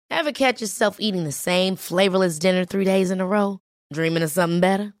Ever catch yourself eating the same flavorless dinner 3 days in a row? Dreaming of something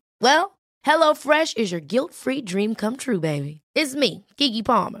better? Well, HelloFresh is your guilt-free dream come true, baby. It's me, Keke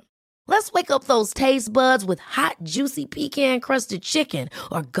Palmer. Let's wake up those taste buds with hot, juicy pecan-crusted chicken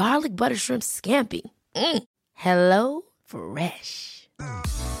or garlic butter shrimp scampi. Hello Fresh.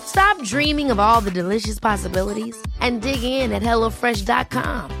 Stop dreaming of all the delicious possibilities and dig in at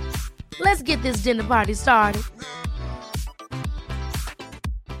HelloFresh.com. Let's get this dinner party started.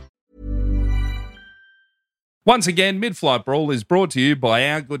 Once again, Mid-Flight Brawl is brought to you by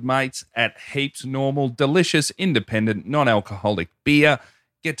our good mates at Heaps Normal. Delicious, independent, non-alcoholic beer.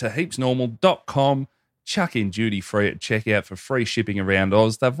 Get to heapsnormal.com. Chuck in duty-free at checkout for free shipping around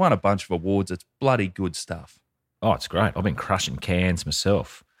Oz. They've won a bunch of awards. It's bloody good stuff. Oh, it's great. I've been crushing cans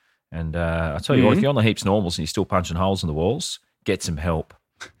myself. And I tell you what, if you're on the Heaps Normals and you're still punching holes in the walls, get some help.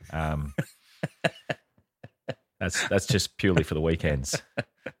 That's just purely for the weekends.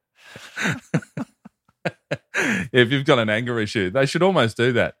 If you've got an anger issue, they should almost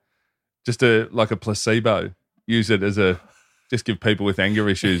do that. Just like a placebo. Use it as just give people with anger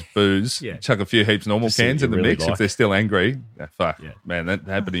issues booze. Yeah. Chuck a few Heaps Normal Just cans see in what the you really mix like. if they're still angry. Man, that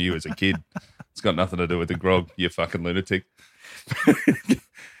happened to you as a kid. It's got nothing to do with the grog, you fucking lunatic.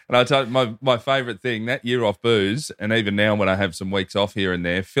 And I tell you, my favourite thing, that year off booze, and even now when I have some weeks off here and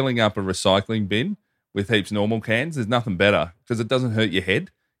there, filling up a recycling bin with Heaps Normal cans, there's nothing better because it doesn't hurt your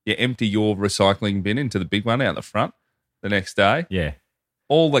head. You empty your recycling bin into the big one out the front the next day. Yeah.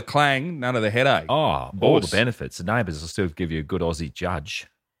 All the clang, none of the headache. Oh, all Boss. the benefits. The neighbours will still give you a good Aussie judge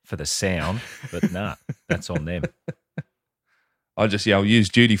for the sound, but nah, that's on them. I just yell, use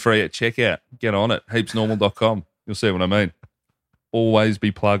duty free at checkout. Get on it. Heapsnormal.com. You'll see what I mean. Always be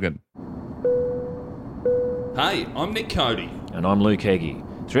plugging. Hey, I'm Nick Cody. And I'm Luke Heggie.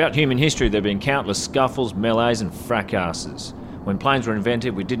 Throughout human history, there have been countless scuffles, melees and fracasses. When planes were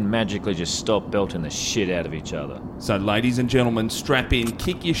invented, we didn't magically just stop belting the shit out of each other. So, ladies and gentlemen, strap in,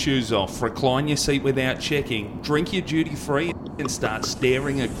 kick your shoes off, recline your seat without checking, drink your duty free, and start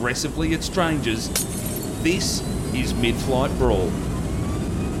staring aggressively at strangers. This is Mid-Flight Brawl.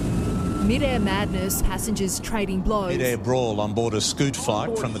 Mid-air madness, passengers trading blows. Mid-air brawl on board a scoot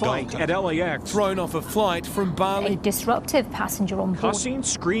flight from the Gold Coast. At LAX, thrown off a flight from A Bali. disruptive passenger on board. Cussing,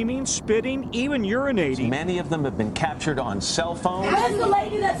 screaming, spitting, even urinating. Many of them have been captured on cell phones. Where's the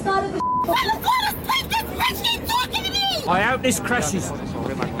lady that started the I hope this crashes.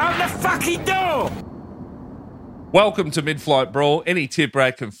 Out the fucking door! Welcome to Mid-Flight Brawl. Any tip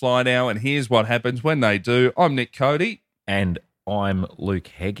rat can fly now, and here's what happens when they do. I'm Nick Cody. And I'm Luke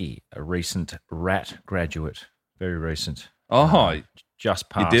Heggie, a recent RAT graduate. Very recent. Oh, Just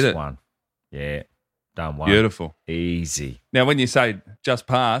passed did it. one. Yeah, done one. beautiful. Easy. Now, when you say just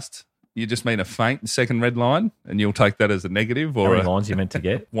passed, you just mean a faint second red line, and you'll take that as a negative How or many a lines you meant to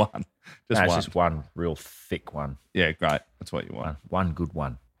get? one. Just No, it's one. just one real thick one. Yeah, great. That's what you want. One good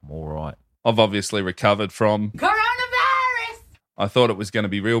one. I'm all right. I've obviously recovered from coronavirus? I thought it was going to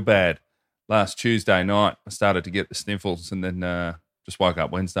be real bad. Last Tuesday night, I started to get the sniffles and then just woke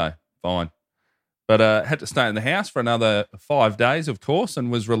up Wednesday. Fine. But had to stay in the house for another 5 days, of course,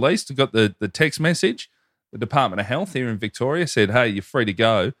 and was released. I got the text message. The Department of Health here in Victoria said, hey, you're free to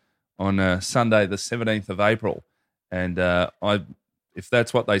go on Sunday, the 17th of April. And if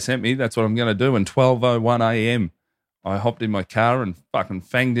that's what they sent me, that's what I'm going to do. And 12:01 a.m., I hopped in my car and fucking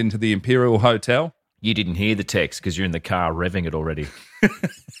fanged into the Imperial Hotel. You didn't hear the text because you're in the car revving it already.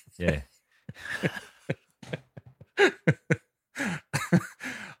 Yeah.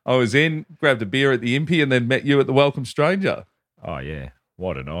 I was in, grabbed a beer at the Impy, and then met you at the Welcome Stranger. Oh, yeah.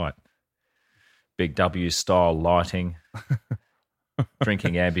 What a night. Big W-style lighting.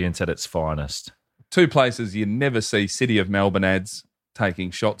 Drinking ambience at its finest. Two places you never see City of Melbourne ads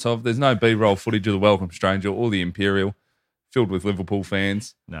taking shots of. There's no B-roll footage of the Welcome Stranger or the Imperial, filled with Liverpool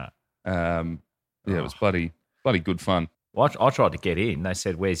fans. No. Yeah, it was bloody good fun. Well, I tried to get in. They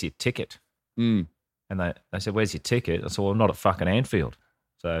said, where's your ticket? Mm. And they said, where's your ticket? I said, well, I'm not at fucking Anfield,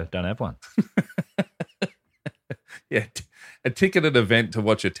 so don't have one. Yeah, a ticketed event to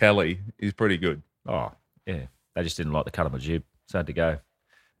watch a telly is pretty good. Oh, yeah. They just didn't like the cut of my jib, so I had to go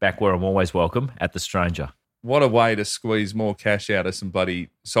back where I'm always welcome, at the Stranger. What a way to squeeze more cash out of some bloody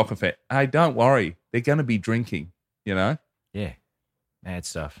soccer fan. Hey, don't worry. They're going to be drinking, you know? Yeah. Mad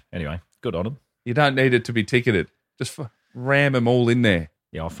stuff. Anyway, good on them. You don't need it to be ticketed. Just ram them all in there.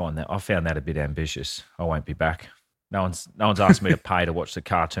 Yeah, I found that a bit ambitious. I won't be back. No one's asked me to pay to watch the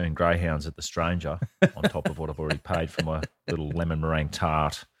cartoon Greyhounds at the Stranger on top of what I've already paid for my little lemon meringue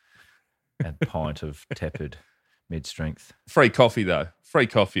tart and pint of tepid mid-strength. Free coffee, though. Free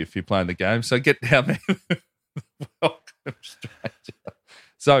coffee if you're playing the game. So get down there. Welcome, Stranger.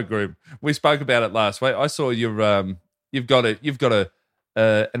 So grim. We spoke about it last week. I saw you've got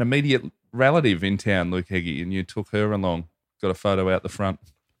an immediate relative in town, Luke Heggie, and you took her along. Got a photo out the front.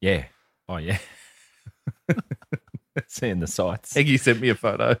 Yeah. Oh, yeah. Seeing the sights. Heggie sent me a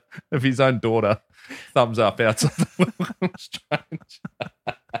photo of his own daughter. Thumbs up outside the Welcome Strange.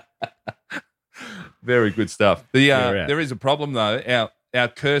 Very good stuff. There is a problem, though. Our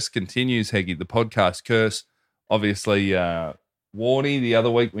curse continues, Heggie, the podcast curse. Obviously, Warnie, the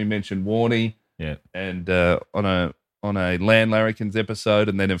other week we mentioned Warnie. Yeah. And on a Land Larrikins episode,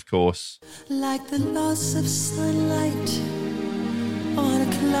 and then, of course... Like the loss of sunlight on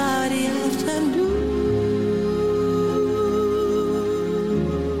a cloudy afternoon.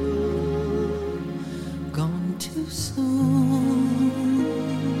 Gone too soon.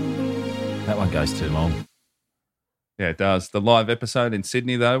 That one goes too long. Yeah, it does. The live episode in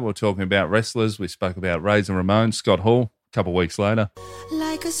Sydney, though, we're talking about wrestlers. We spoke about Razor Ramon, Scott Hall, a couple of weeks later.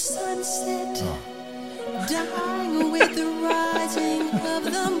 Like a sunset, dying with the rising of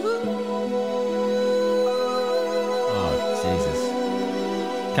the moon. Oh,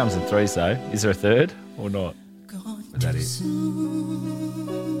 Jesus. Comes in threes, though. Is there a third or not? Is that it?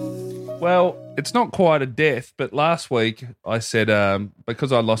 Well, it's not quite a death, but last week I said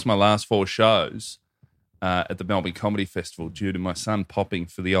because I lost my last 4 shows at the Melbourne Comedy Festival due to my son popping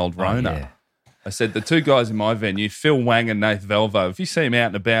for the old Rona. Yeah. I said the 2 guys in my venue, Phil Wang and Nath Velvo, if you see him out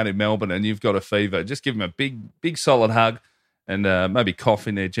and about in Melbourne and you've got a fever, just give him a big solid hug and maybe cough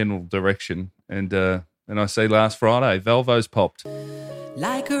in their general direction. And I see last Friday, Velvo's popped.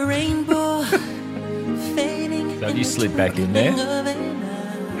 Like a rainbow fading. So have you slid back in there?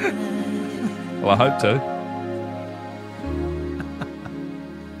 Well, I hope to.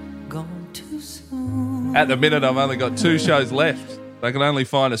 Gone too soon. At the minute, I've only got 2 shows left. I can only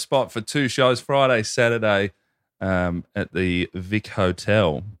find a spot for 2 shows, Friday, Saturday, at the Vic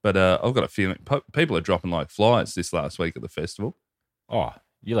Hotel. But I've got a feeling people are dropping like flies this last week at the festival. Oh,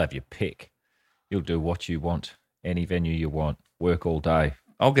 you'll have your pick. You'll do what you want, any venue you want, work all day.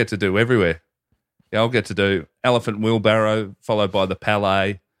 I'll get to do everywhere. Yeah, I'll get to do Elephant Wheelbarrow, followed by the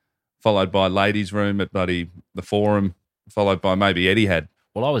Palais, followed by Ladies' Room at the Forum, followed by maybe Etihad.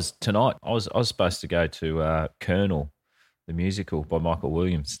 Well, I was supposed to go to Colonel, the musical by Michael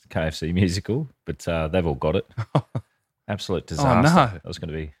Williams, the KFC musical, but they've all got it. Absolute disaster. Oh, no. That was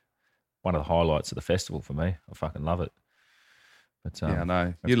going to be one of the highlights of the festival for me. I fucking love it. But Yeah, I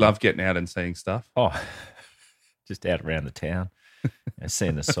know. You love getting out and seeing stuff. Oh, just out around the town,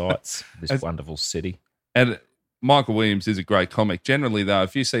 seeing the sights, this wonderful city. And Michael Williams is a great comic. Generally, though,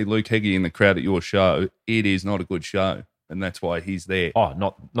 if you see Luke Heggie in the crowd at your show, it is not a good show, and that's why he's there. Oh,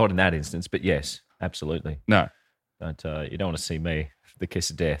 not in that instance, but yes, absolutely. No. You don't want to see me, the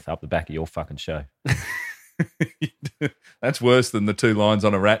kiss of death, up the back of your fucking show. That's worse than the 2 lines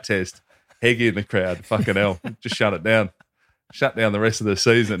on a rat test. Heggie in the crowd, fucking hell. Just shut it down. Shut down the rest of the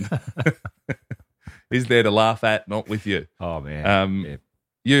season. He's there to laugh at, not with you. Oh, man. Yeah.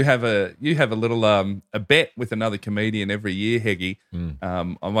 You have a little a bet with another comedian every year, Heggie.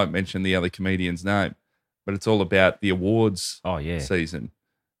 I won't mention the other comedian's name, but it's all about the awards season.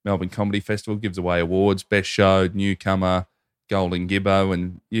 Melbourne Comedy Festival gives away awards, best show, newcomer, Golden Gibbo,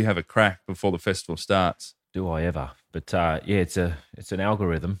 and you have a crack before the festival starts. Do I ever? But it's an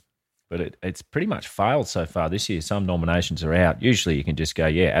algorithm, but it's pretty much failed so far this year. Some nominations are out. Usually you can just go,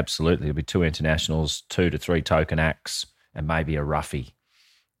 yeah, absolutely. There'll be 2 internationals, 2 to 3 token acts, and maybe a roughie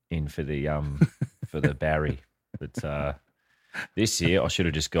in for the for the Barry. But this year I should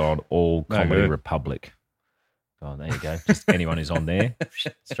have just gone all Comedy Republic. Oh, there you go. Just anyone who's on there,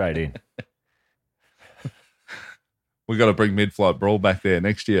 straight in. We've got to bring Mid-Flight Brawl back there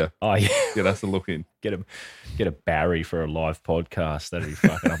next year. Oh, yeah. Get us a look in. Get a Barry for a live podcast. That'd be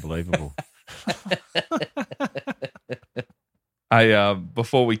fucking unbelievable. Hey,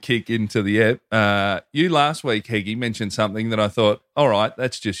 before we kick into the app, you last week, Heggie, mentioned something that I thought, all right,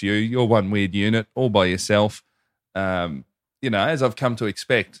 that's just you. You're one weird unit all by yourself. As I've come to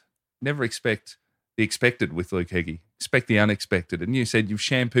expect, never expect the expected with Luke Heggie. Expect the unexpected. And you said you've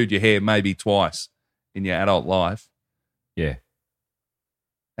shampooed your hair maybe twice in your adult life. Yeah.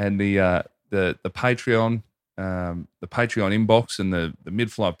 And the Patreon, the Patreon inbox and the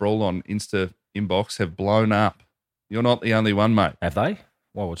Mid-Flight Brawl on Insta inbox have blown up. You're not the only one, mate. Have they?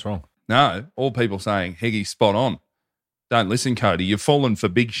 Well, what's wrong? No, all people saying Heggie's spot on. Don't listen, Cody. You've fallen for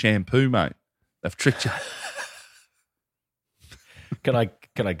big shampoo, mate. They've tricked you. Can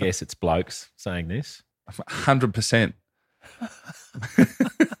I guess it's blokes saying this? 100%.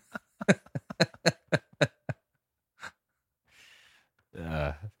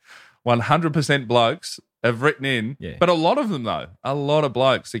 100% blokes have written in, Yeah. but a lot of them, though, a lot of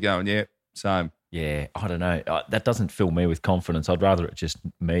blokes are going, yeah, same. Yeah, I don't know. That doesn't fill me with confidence. I'd rather it just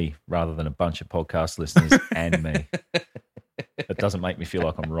me rather than a bunch of podcast listeners and me. It doesn't make me feel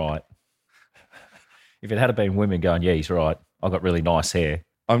like I'm right. If it had been women going, yeah, he's right. I've got really nice hair.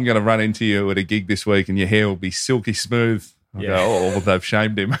 I'm going to run into you at a gig this week and your hair will be silky smooth. I'll go, oh, well, they've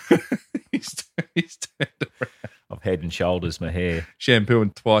shamed him. he's turned around. I've head and shoulders my hair.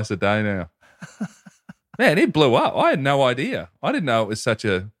 Shampooing twice a day now. Man, it blew up. I had no idea. I didn't know it was such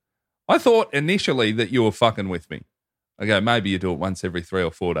a... I thought initially that you were fucking with me. I go, maybe you do it once every 3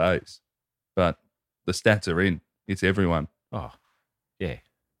 or 4 days. But the stats are in. It's everyone. Oh, yeah.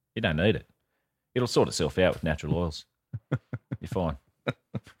 You don't need it. It'll sort itself out with natural oils. You're fine.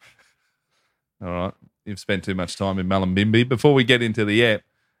 All right. You've spent too much time in Mullumbimby. Before we get into the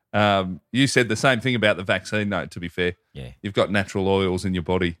app, you said the same thing about the vaccine, though, to be fair. Yeah. You've got natural oils in your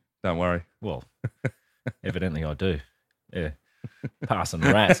body. Don't worry. Well, evidently I do. Yeah. Passing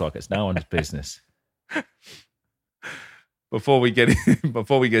rats like it's no one's business. Before we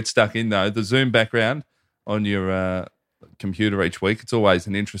get stuck in, though, the Zoom background on your computer each week, it's always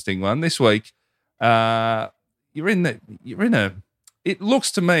an interesting one. This week, you're in a. It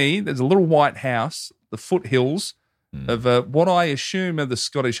looks to me there's a little white house, the foothills of what I assume are the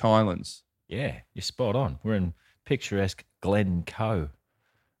Scottish Highlands. Yeah, you're spot on. We're in picturesque Glencoe,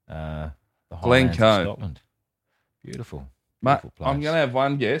 the Highlands Glencoe. of Scotland. Beautiful. Mate, Beautiful place. I'm going to have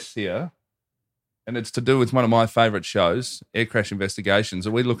one guess here, and it's to do with one of my favourite shows, Air Crash Investigations.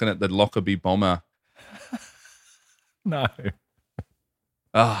 Are we looking at the Lockerbie bomber? No,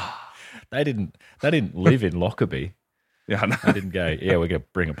 Ah, they didn't live in Lockerbie. yeah, I know. They didn't go, yeah, we're going to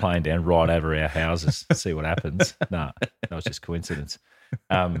bring a plane down right over our houses, see what happens. No, that was just coincidence.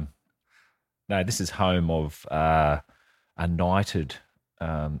 No, this is home of a knight of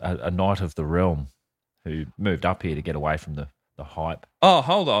the realm who moved up here to get away from the hype. Oh,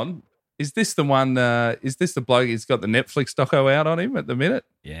 hold on. Is this the one? Is this the bloke who's got the Netflix doco out on him at the minute?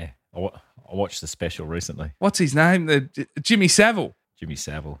 Yeah, I watched the special recently. What's his name? Jimmy Savile. Jimmy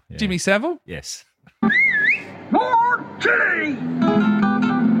Savile. Yeah. Jimmy Savile? Yes.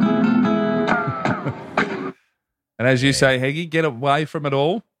 And as you say, Heggie, get away from it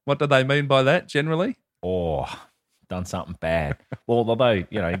all. What do they mean by that generally? Oh, done something bad. Well, although,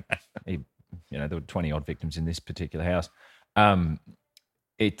 there were 20 odd victims in this particular house. I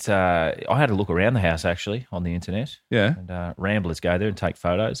had a look around the house actually on the internet. Yeah. And ramblers go there and take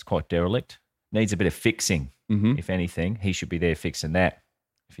photos. Quite derelict. Needs a bit of fixing, if anything. He should be there fixing that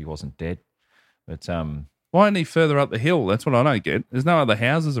if he wasn't dead. But Why isn't he further up the hill? That's what I don't get. There's no other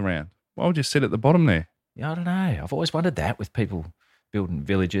houses around. Why would you sit at the bottom there? yeah, I don't know. I've always wondered that with people building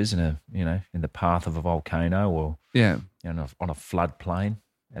villages in the path of a volcano or Yeah. on a floodplain,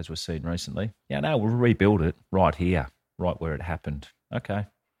 as we've seen recently. Yeah, no, we'll rebuild it right here, right where it happened. Okay,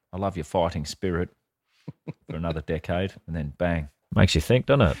 I love your fighting spirit for another decade, and then bang, makes you think,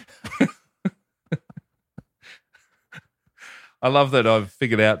 doesn't it? I love that I've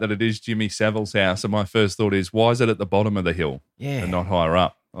figured out that it is Jimmy Savile's house, and my first thought is, why is it at the bottom of the hill Yeah. and not higher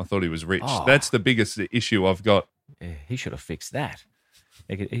up? I thought he was rich. Oh. That's the biggest issue I've got. Yeah, he should have fixed that.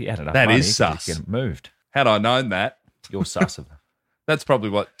 He had enough That money. is He could sus. get it moved. Had I known that, You're sus of that's probably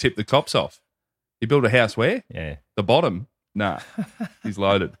what tipped the cops off. You build a house where? Yeah, The bottom? Nah, he's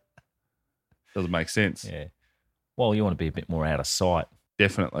loaded. Doesn't make sense. yeah. Well, you want to be a bit more out of sight.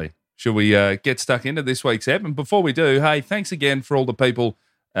 Definitely. Should we get stuck into this week's app? And before we do, hey, thanks again for all the people.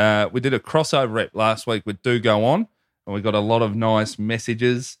 We did a crossover app last week with Do Go On, and we got a lot of nice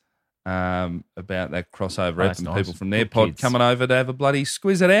messages about that crossover app That's and nice. people from their Good pod kids. coming over to have a bloody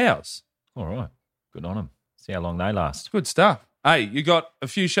squiz at ours. All right. Good on him. See how long they last. Good stuff. Hey, you got a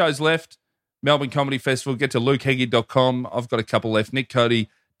few shows left. Melbourne Comedy Festival. Get to lukeheggie.com. I've got a couple left.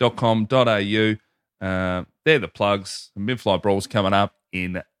 nickcody.com.au. They're the plugs. The Mid-Flight Brawl's coming up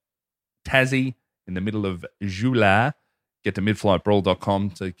in Tassie in the middle of July. Get to midflightbrawl.com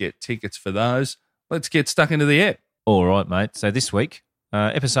to get tickets for those. Let's get stuck into the app. All right, mate. So this week,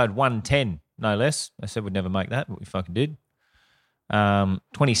 episode 110, no less. I said we'd never make that, but we fucking did.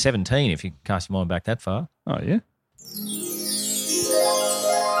 2017, if you cast your mind back that far. Oh, yeah?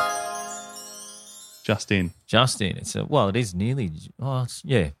 Just in. It's it is nearly,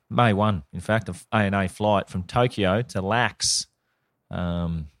 May 1. In fact, an ANA flight from Tokyo to Lax. You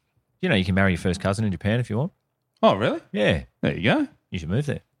can marry your first cousin in Japan if you want. Oh, really? Yeah, There you go. you should move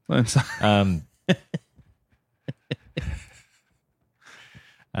there. Learn something.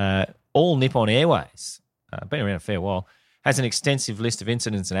 All Nippon Airways, been around a fair while, has an extensive list of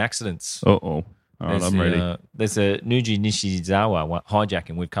incidents and accidents Uh-oh. All right, I'm ready. There's a Nuji Nishizawa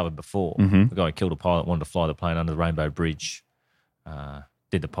hijacking we've covered before. Mhm. The guy who killed a pilot, wanted to fly the plane under the Rainbow Bridge,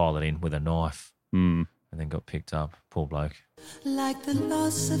 did the pilot in with a knife, Mm. and then got picked up. Poor bloke. Like the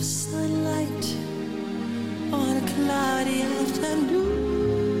loss of sunlight on a cloudy afternoon.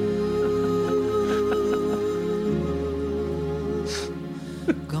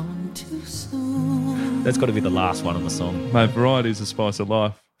 Gone too soon. That's got to be the last one on the song. Mate, variety is the spice of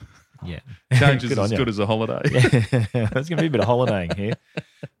life. Yeah. Change is Good on as you. good as a holiday. Yeah. There's going to be a bit of holidaying here.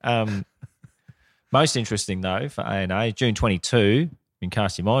 Most interesting, though, for A&A, June 22, you can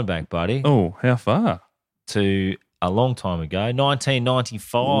cast your mind back, buddy, Oh, how far? to a long time ago,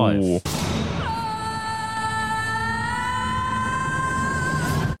 1995. Ooh.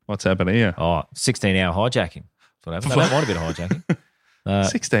 What's happening here? Oh, 16-hour hijacking. That's what happened. They don't mind a bit of hijacking.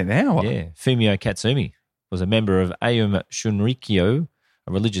 16 hour? Yeah. Fumio Katsumi was a member of Aum Shunrikyo,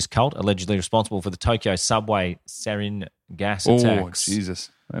 a religious cult allegedly responsible for the Tokyo subway sarin gas Oh, attacks Jesus.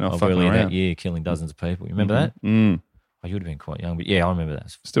 They're not of fucking earlier around. that year, killing dozens of people. You remember that? Mm. Oh, you would have been quite young, but yeah, I remember that.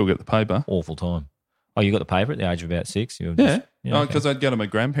 It's Still get the paper. awful time. Oh, you got the paper at the age of about 6? You were Yeah. just- okay. Because I'd go to my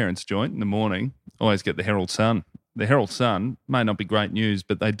grandparents' joint in the morning. Always get the Herald Sun. The Herald Sun may not be great news,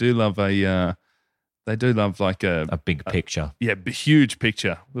 but they do love a big picture. huge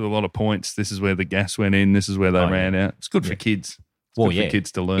picture with a lot of points. This is where the gas went in. This is where they Oh, ran yeah. out. It's good for Yeah. kids. It's Well, good yeah, for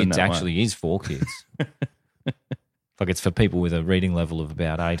kids to learn it that way. actually is for kids. Like it's for people with a reading level of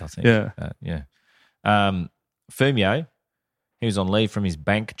about 8, I think. Yeah. Yeah. Fumio, he was on leave from his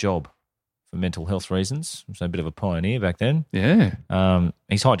bank job for mental health reasons. So a bit of a pioneer back then. Yeah.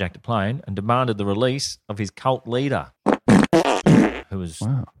 He's hijacked a plane and demanded the release of his cult leader, who was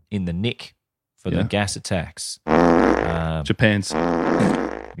Wow. in the nick for the Yeah. gas attacks. Japan's.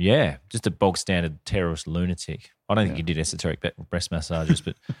 Yeah, just a bog standard terrorist lunatic. I don't think he did esoteric breast massages,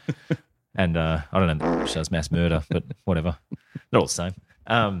 but and I don't know if she does mass murder, but whatever. They're all the same.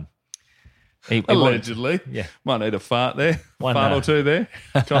 He wanted- Allegedly. yeah. Might need a fart there. One, fart or two there,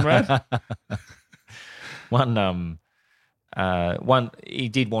 Conrad. one, he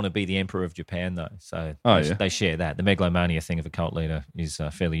did want to be the emperor of Japan, though. So they share that. The megalomania thing of a cult leader is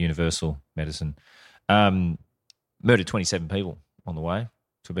fairly universal medicine. Murdered 27 people on the way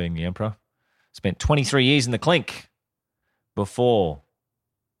to being the emperor. Spent 23 years in the clink before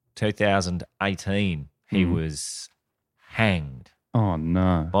 2018. He was hanged. Oh,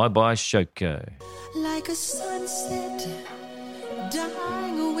 no. Bye-bye, Shoko. Like a sunset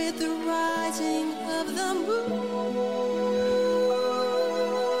dying with the rising of the moon.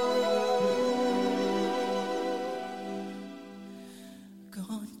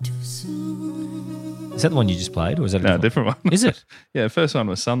 Gone too soon. Is that the one you just played, or is that a No, different one. Is it? Yeah, first one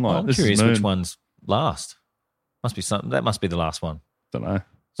was Sunlight. I'm This curious is Moon. which one's last. Must be something. That must be the last one. Don't know.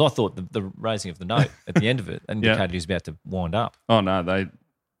 So I thought the raising of the note at the end of it indicated he was about to wind up. Oh, no,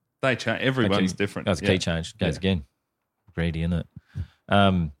 they change. Everyone's different. That's a Yeah. key change. Goes Yeah. again. Greedy, isn't it?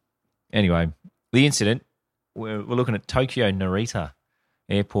 Anyway, the incident, we're looking at Tokyo Narita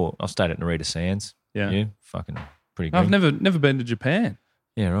Airport. I've stayed at Narita Sands. Yeah. You? Fucking pretty good. I've never been to Japan.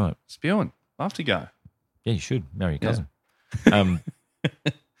 Yeah, right. Spewing. I'll have to go. Yeah, you should. Marry your cousin.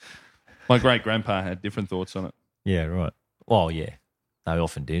 My great-grandpa had different thoughts on it. Yeah, right. Well, yeah. They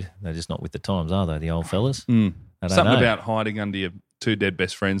often did. They're just not with the times, are they, the old fellas? Mm. I don't Something know. about hiding under your two dead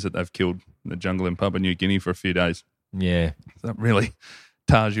best friends that they've killed in the jungle in Papua New Guinea for a few days. Yeah. That really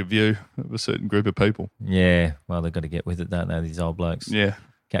tars your view of a certain group of people. Yeah. Well, they've got to get with it, don't they, these old blokes? Yeah.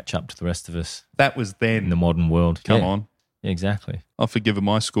 Catch up to the rest of us That was then. in the modern world. Come Yeah. on. Yeah, exactly. I've forgiven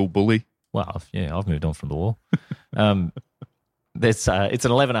my school bully. Well, I've moved on from the war. It's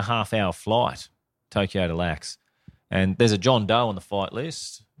an 11.5-hour flight, Tokyo to Lax. And there's a John Doe on the fight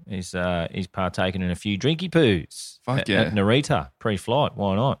list. He's partaken in a few drinky poos Fuck at yeah. Narita pre-flight.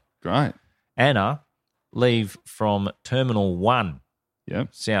 Why not? Great. Anna leave from Terminal 1, Yep.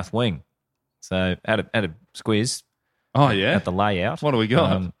 South Wing. So had a squiz Oh, yeah. at the layout. What do we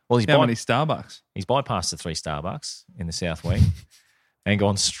got? Well, he's How many Starbucks? bypassed the 3 Starbucks in the South Wing and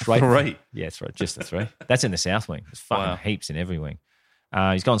gone straight. 3? Yeah, that's right, just the 3. That's in the South Wing. There's fucking Wow. heaps in every wing.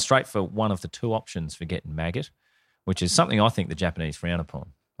 He's gone straight for one of the 2 options for getting maggot, which is something I think the Japanese frown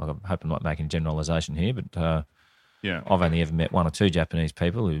upon. I hope I'm not making a generalisation here, but Yeah. I've only ever met 1 or 2 Japanese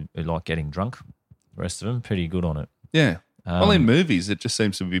people who like getting drunk. The rest of them, pretty good on it. Yeah. Well, in movies, it just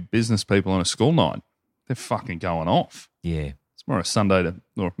seems to be business people on a school night. They're fucking going off. Yeah. It's more a Sunday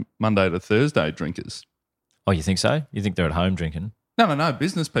or Monday to Thursday drinkers. Oh, you think so? You think they're at home drinking? No.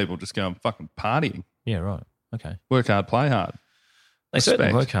 Business people just go and fucking partying. Yeah, right. Okay. Work hard, play hard. They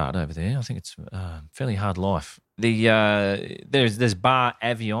certainly Respect. work hard over there. I think it's a fairly hard life. There's Bar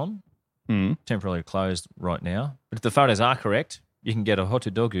Avion temporarily closed right now. But if the photos are correct, you can get a hot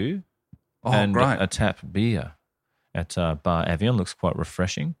dogu Oh, and great. a tap beer at Bar Avion. Looks quite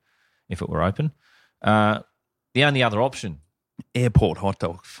refreshing if it were open. The only other option. Airport hot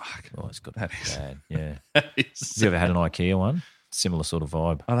dog. Fuck. Oh, it's got That that is- bad. Yeah. That is- Have you ever had an IKEA one? Similar sort of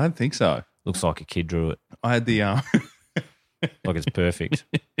vibe. I don't think so. Looks like a kid drew it. I had the Like it's perfect.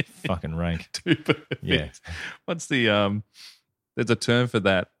 Fucking rank. too perfect. Yeah. What's the there's a term for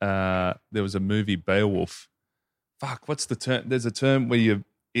that. There was a movie Beowulf. Fuck, what's the term? There's a term where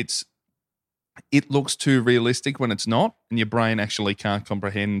it looks too realistic when it's not, and your brain actually can't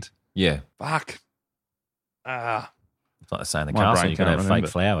comprehend. Yeah. Fuck. It's like saying the My castle, brain you can can't have remember.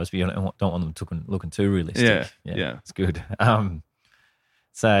 fake flowers, but you don't want them looking too realistic. Yeah. It's good. The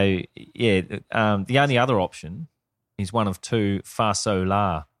only other option is one of two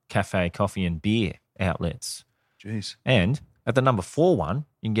Farsolar cafe, coffee and beer outlets. Jeez. And at the number 4 one,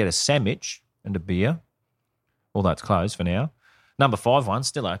 you can get a sandwich and a beer, although it's closed for now. Number 5 one,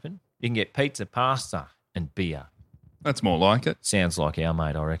 still open. You can get pizza, pasta and beer. That's more like it. Sounds like our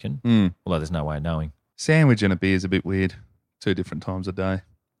mate, I reckon. Mm. Although there's no way of knowing. Sandwich and a beer is a bit weird. 2 different times a day.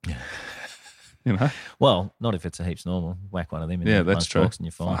 You know? Well, not if it's a heaps normal. Whack one of them in Yeah, the that's true. lunchbox and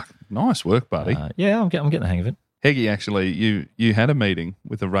you're fine. Fuck. Nice work, buddy. Yeah, I'm getting the hang of it. Heggy, actually, you had a meeting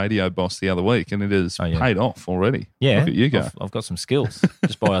with a radio boss the other week, and it has Oh, yeah. paid off already. Yeah. Look at you go. I've got some skills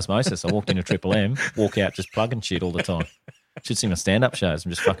just by osmosis. I walked into Triple M, walk out just plugging shit all the time. Should see my stand-up shows. I'm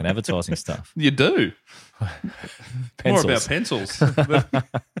just fucking advertising stuff. You do. Pencils. More about pencils. A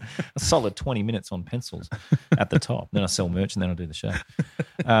solid 20 minutes on pencils at the top. Then I sell merch and then I do the show.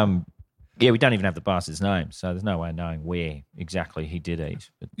 Yeah, we don't even have the bastard's name, so there's no way of knowing where exactly he did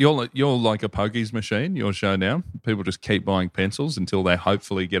eat. But You're like a pokies machine, your show now. People just keep buying pencils until they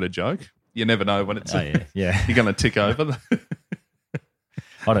hopefully get a joke. You never know when it's yeah. you're going to tick over.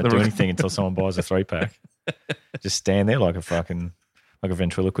 I don't do anything until someone buys a 3-pack. Just stand there like a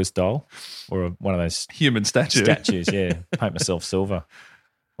ventriloquist doll or one of those Human statue. statues, yeah. Paint myself silver.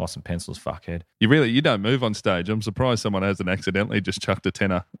 Buy some pencils, fuckhead. You don't move on stage. I'm surprised someone hasn't accidentally just chucked a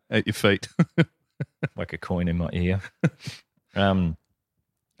tenner at your feet. Whack a coin in my ear.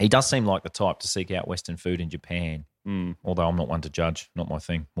 He does seem like the type to seek out Western food in Japan, although I'm not one to judge. Not my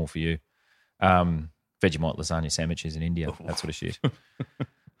thing. More for you. Vegemite lasagna sandwiches in India, that sort of shit. Good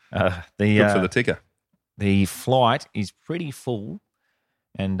for the ticker. The flight is pretty full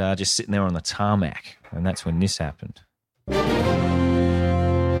and just sitting there on the tarmac, and that's when this happened.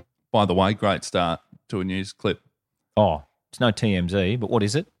 By the way, great start to a news clip. Oh, it's no TMZ, but what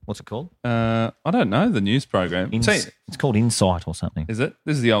is it? What's it called? I don't know the news program. It's called Insight or something. Is it?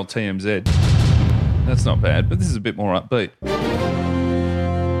 This is the old TMZ. That's not bad, but this is a bit more upbeat.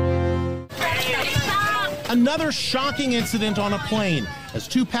 Another shocking incident on a plane as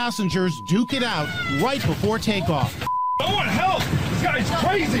 2 passengers duke it out right before takeoff. Someone help! This guy's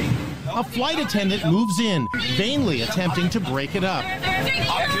crazy! A flight attendant moves in, vainly attempting to break it up.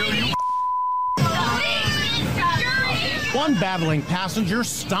 I'll kill you. One battling passenger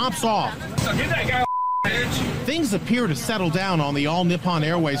stomps off. Get that guy, bitch! Things appear to settle down on the All Nippon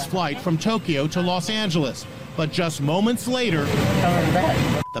Airways flight from Tokyo to Los Angeles. But just moments later,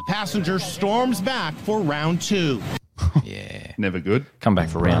 the passenger storms back for round 2. Yeah. Never good. Come back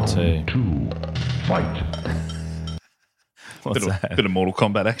for round 2. What's that? Bit of Mortal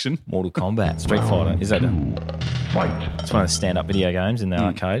Kombat action. Mortal Kombat, Street Fighter. Is that it's one of the stand-up video games in the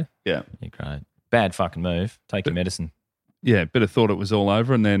arcade. Yeah. Yeah, great. Bad fucking move. Take your medicine. Yeah, bit of thought it was all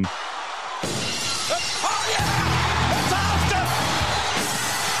over, and then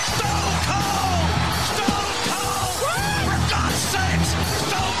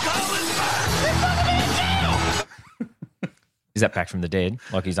Is that back from the dead?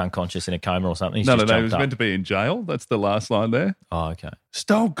 Like he's unconscious in a coma or something? He's no, just he jumped was up. meant to be in jail. That's the last line there. Oh, okay.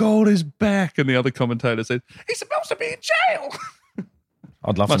 Stone Cold is back, and the other commentator said he's supposed to be in jail.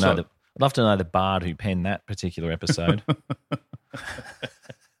 I'd love Much to know like- I'd love to know the bard who penned that particular episode.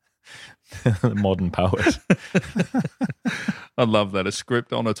 The modern poet. I love that. A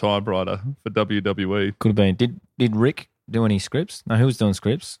script on a typewriter for WWE. Could have been. Did Rick do any scripts? No, who was doing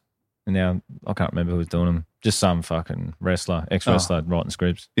scripts? And now I can't remember who was doing them. Just some fucking wrestler, ex-wrestler writing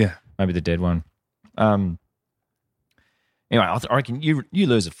scripts. Yeah. Maybe the dead one. Anyway, I reckon you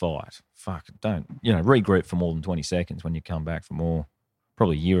lose a fight. Fuck, don't, regroup for more than 20 seconds when you come back for more.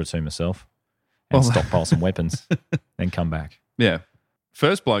 Probably a year or two myself. And stockpile some weapons and come back. Yeah.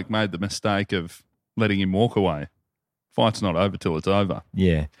 First bloke made the mistake of letting him walk away. Fight's not over till it's over.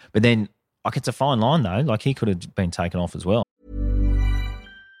 Yeah. But then, it's a fine line though. Like he could have been taken off as well.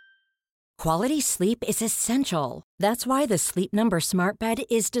 Quality sleep is essential. That's why the Sleep Number Smart Bed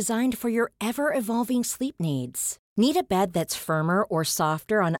is designed for your ever-evolving sleep needs. Need a bed that's firmer or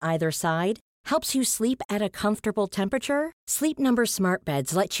softer on either side? Helps you sleep at a comfortable temperature? Sleep Number Smart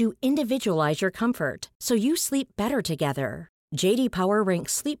Beds let you individualize your comfort, so you sleep better together. J.D. Power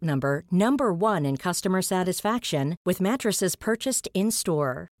ranks Sleep Number number 1 in customer satisfaction with mattresses purchased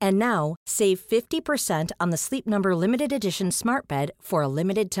in-store. And now, save 50% on the Sleep Number Limited Edition Smart Bed for a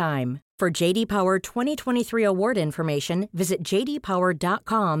limited time. For J.D. Power 2023 award information, visit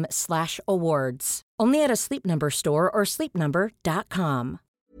jdpower.com/awards. Only at a Sleep Number store or sleepnumber.com.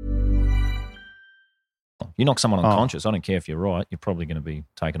 You knock someone unconscious, I don't care if you're right, you're probably going to be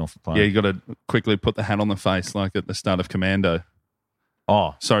taken off the plane. Yeah, you got to quickly put the hat on the face like at the start of Commando.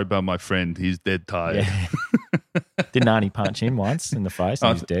 Oh. Sorry about my friend. He's dead tired. Yeah. Didn't Arnie punch him once in the face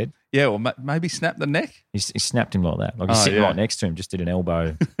and he's dead? Yeah, well, maybe snap the neck. He snapped him like that. Like he's sitting right next to him, just did an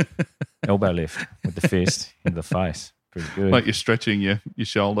elbow lift with the fist into the face. Pretty good. Like you're stretching your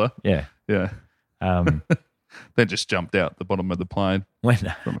shoulder. Yeah. Yeah. Then just jumped out the bottom of the plane.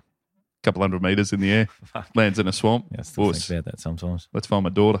 From a couple hundred meters in the air. Lands in a swamp. Yeah, I still think about that sometimes. Let's find my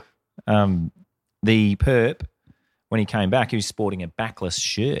daughter. The perp, when he came back, he was sporting a backless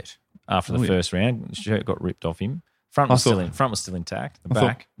shirt after the first round. The shirt got ripped off him. Front was still intact. The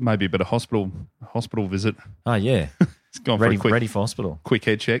back. Maybe a bit of hospital visit. Oh, yeah. It's gone ready for a ready for hospital. Quick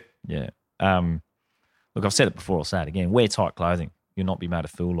head check. Yeah. Look, I've said it before, I'll say it again. Wear tight clothing. You'll not be made a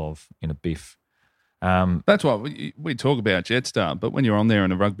fool of in a biff. That's why we talk about Jetstar, but when you're on there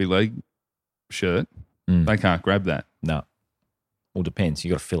in a rugby league shirt, they can't grab that. No. Well, depends.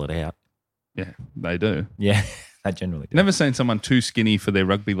 You got to fill it out. Yeah, they do. Yeah, they generally do. Never seen someone too skinny for their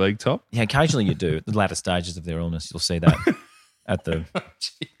rugby league top? Yeah, occasionally you do. At the latter stages of their illness, you'll see that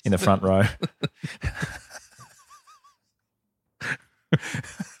in the front row.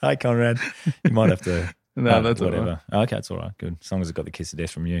 Hi, Conrad. You might have to. No, that's whatever. all right. Okay, it's all right. Good. As long as it got the kiss of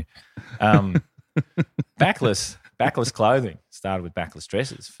death from you. Backless clothing. Started with backless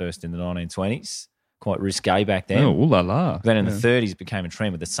dresses, first in the 1920s. Quite risque back then. Oh, ooh la la. Then in the 30s, it became a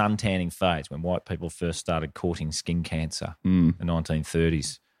trend with the sun tanning phase when white people first started courting skin cancer in the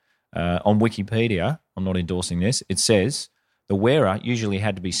 1930s. On Wikipedia, I'm not endorsing this, it says the wearer usually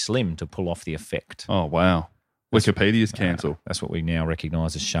had to be slim to pull off the effect. Oh, wow. Wikipedia's cancelled. That's what we now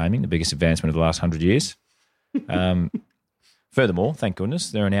recognise as shaming, the biggest advancement of the last 100 years. Furthermore, thank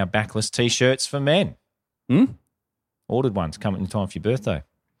goodness, there are now backless T-shirts for men. Ordered ones coming in time for your birthday.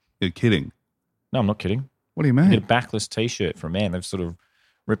 You're kidding. No, I'm not kidding. What do you mean? You get a backless T-shirt for a man. They've sort of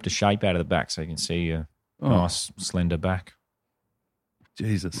ripped a shape out of the back so you can see a nice, slender back.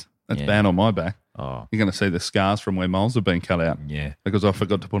 Jesus. That's bad on my back. Oh. You're going to see the scars from where moles have been cut out. Yeah. Because I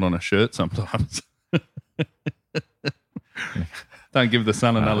forgot to put on a shirt sometimes. Don't give the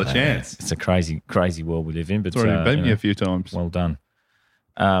sun another chance. It's a crazy, crazy world we live in. But it's already beat me a few times. Well done.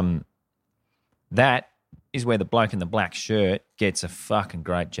 That is where the bloke in the black shirt gets a fucking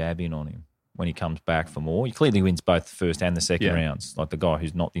great jab in on him when he comes back for more. He clearly wins both the first and the second rounds, like the guy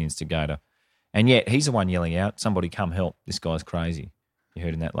who's not the instigator. And yet he's the one yelling out, "Somebody come help. This guy's crazy." You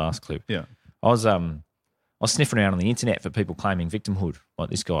heard in that last clip. Yeah. I was sniffing around on the internet for people claiming victimhood like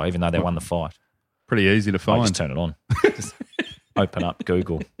this guy, even though they won the fight. Pretty easy to find. I just turn it on. Just open up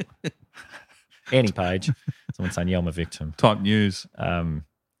Google. Any page. Someone saying, yeah, I'm a victim. Type news. I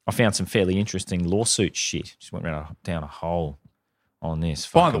found some fairly interesting lawsuit shit. Just went down a hole on this.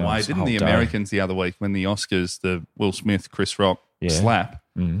 By the way, didn't the Americans the other week when the Oscars, the Will Smith, Chris Rock slap,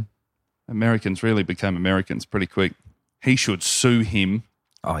 Americans really became Americans pretty quick. He should sue him.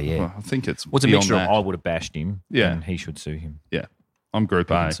 Oh, yeah. Well, I think it's a mixture that. of I would have bashed him and he should sue him. Yeah. I'm Group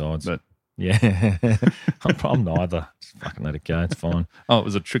A. Sides. But yeah. I'm neither. Just fucking let it go. It's fine. Oh, it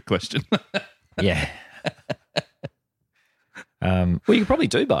was a trick question. Yeah. Well, you could probably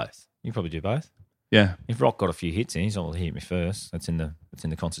do both. You could probably do both. Yeah. If Rock got a few hits in, he's not going to hit me first. That's in the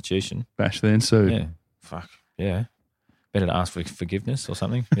Constitution. Bash then sue. Yeah. Fuck. Yeah. Better to ask for forgiveness or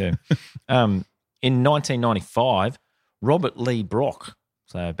something. Yeah. In 1995, Robert Lee Brock,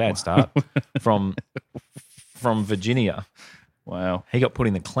 so bad start, from Virginia. Wow. He got put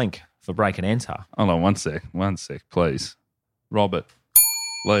in the clink for break and enter. Hold on, one sec, please. Robert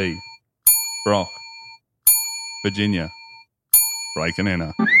Lee Brock, Virginia, break and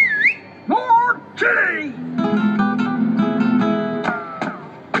enter.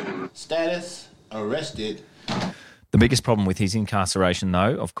 Status arrested. The biggest problem with his incarceration,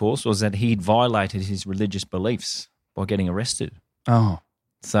 though, of course, was that he'd violated his religious beliefs by getting arrested. Oh.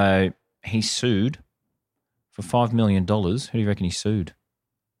 So he sued for $5 million. Who do you reckon he sued?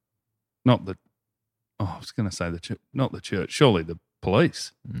 I was going to say not the church. Surely the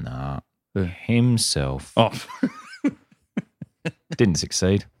police. No. himself. Oh, Didn't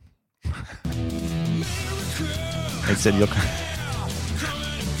succeed. He said, "Look,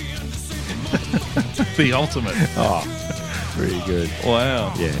 the ultimate. oh, pretty good.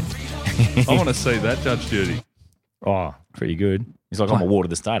 Wow. Yeah, I want to see that, Judge Judy. oh, pretty good." He's like, "I'm a ward of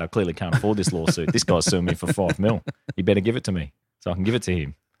the state. I clearly can't afford this lawsuit. This guy's suing me for $5 million. You better give it to me so I can give it to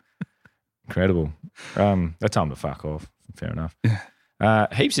him." Incredible. They told him to fuck off. Fair enough.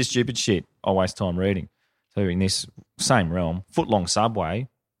 Heaps of stupid shit I waste time reading. So in this same realm, foot-long subway,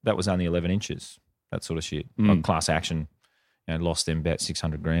 that was only 11 inches. That sort of shit. Like class action, lost them about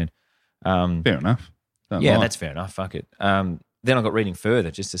 $600,000. Fair enough. Don't Yeah, lie. that's fair enough. Fuck it. Then I got reading further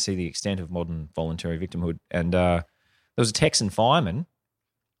just to see the extent of modern voluntary victimhood. And there was a Texan fireman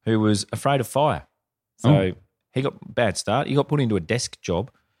who was afraid of fire. So he got a bad start. He got put into a desk job,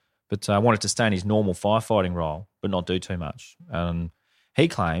 but wanted to stay in his normal firefighting role but not do too much. He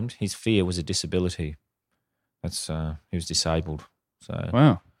claimed his fear was a disability. That's he was disabled. So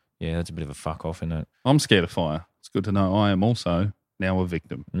Wow. yeah, that's a bit of a fuck off, isn't it? I'm scared of fire. It's good to know I am also now a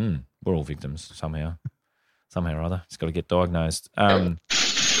victim. We're all victims somehow or other. It's got to get diagnosed.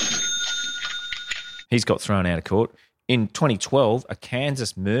 He's got thrown out of court. In 2012, a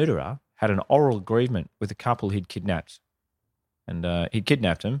Kansas murderer had an oral agreement with a couple he'd kidnapped. And he'd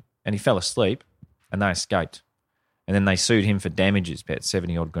kidnapped him, and he fell asleep, and they escaped. And then they sued him for damages, about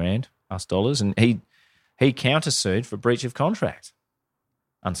 70-odd grand, US dollars, and he countersued for breach of contract.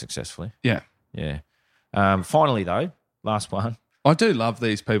 Unsuccessfully. Yeah. Yeah. Finally, though, last one. I do love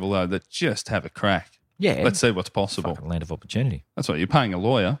these people, though, that just have a crack. Yeah. Let's see what's possible. Fucking land of opportunity. That's what you're paying a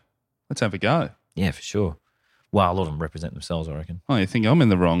lawyer. Let's have a go. Yeah, for sure. Well, a lot of them represent themselves, I reckon. Oh, you think I'm in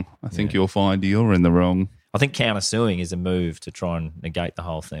the wrong? I think you'll find you're in the wrong. I think countersuing is a move to try and negate the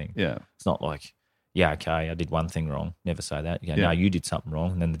whole thing. Yeah. It's not like, yeah, okay, I did one thing wrong. Never say that. You go, Yeah. no, you did something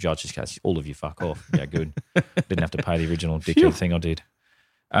wrong. And then the judge just goes, all of you fuck off. Yeah, good. Didn't have to pay the original dickhead thing I did.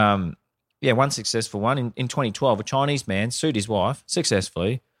 Yeah, one successful one. In 2012, a Chinese man sued his wife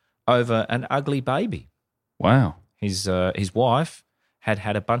successfully over an ugly baby. Wow. His wife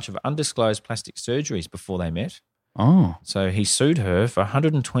had a bunch of undisclosed plastic surgeries before they met. Oh. So he sued her for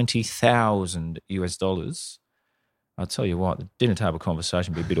 $120,000 US dollars. I'll tell you what, the dinner table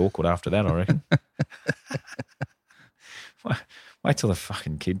conversation would be a bit awkward after that, I reckon. Wait till the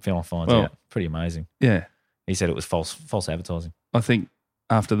fucking kid finds out. Pretty amazing. Yeah. He said it was false advertising. I think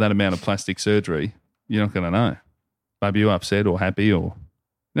after that amount of plastic surgery, you're not going to know. Maybe you're upset or happy or...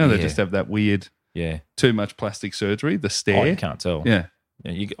 they Yeah. just have that weird, Yeah. too much plastic surgery, the stare. Oh, you can't tell. Yeah.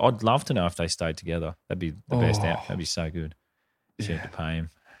 Yeah, I'd love to know if they stayed together. That'd be the best out. That'd be so good. She had to pay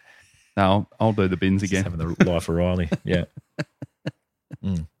him. No, I'll do the bins Just again. having the life of Riley. Yeah.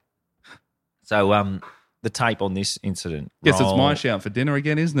 So the tape on this incident. Guess it's my roll- shout for dinner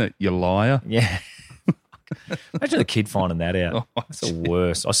again, isn't it? You liar. Yeah. Imagine the kid finding that out. Oh, That's the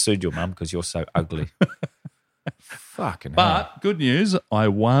worst. I sued your mum because you're so ugly. Fucking hell. But good news, I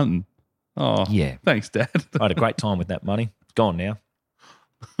won. Oh, Yeah. Thanks, Dad. I had a great time with that money. It's gone now.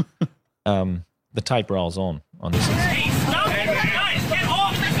 The tape rolls on this incident.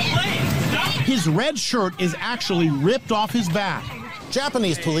 His red shirt is actually ripped off his back.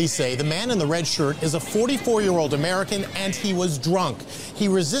 Japanese police say the man in the red shirt is a 44-year-old American and he was drunk. He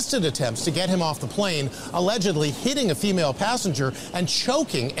resisted attempts to get him off the plane, allegedly hitting a female passenger and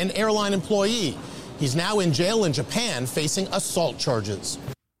choking an airline employee. He's now in jail in Japan facing assault charges.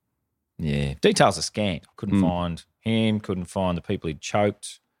 Yeah. Details are scant. Couldn't find him, couldn't find the people he'd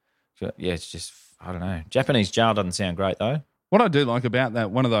choked. So, yeah, it's just, I don't know. Japanese jail doesn't sound great, though. What I do like about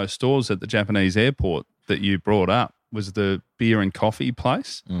that, one of those stores at the Japanese airport that you brought up was the beer and coffee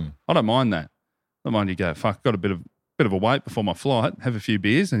place. I don't mind that. I don't mind you go, fuck, got a bit of a wait before my flight, have a few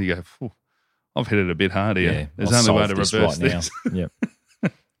beers, and you go, "Phew, I've hit it a bit hard here. Yeah, There's I'll only way solve to this reverse right this." now.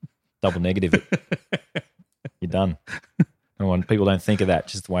 Yep. Double negative it. You're done. People don't think of that.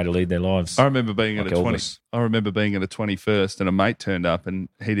 Just the way to lead their lives. I remember being at Like a 20. Elvis. I remember being at a 21st, and a mate turned up, and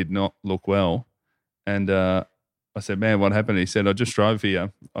he did not look well. And I said, "Man, what happened?" He said, "I just drove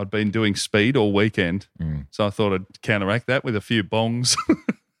here. I'd been doing speed all weekend, so I thought I'd counteract that with a few bongs." I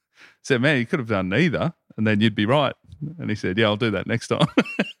said, "Man, you could have done neither, and then you'd be right." And he said, "Yeah, I'll do that next time."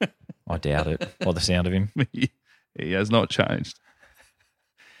 I doubt it. By the sound of him. He has not changed.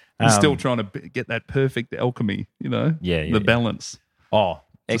 He's still trying to get that perfect alchemy, Yeah, the balance. Oh,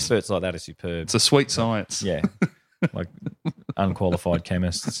 experts like that are superb. It's a sweet science. Yeah, like unqualified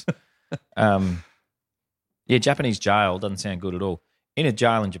chemists. Yeah, Japanese jail doesn't sound good at all. In a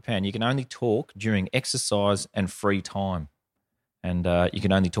jail in Japan, you can only talk during exercise and free time, and you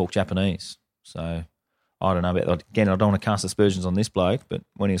can only talk Japanese. So I don't know about, again, I don't want to cast aspersions on this bloke, but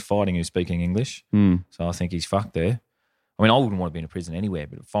when he was fighting, he was speaking English. Mm. So I think he's fucked there. I mean, I wouldn't want to be in a prison anywhere,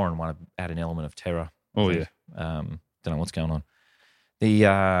 but a foreign one add an element of terror. Oh, yeah. Don't know what's going on.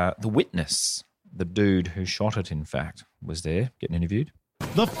 The witness, the dude who shot it, in fact, was there getting interviewed.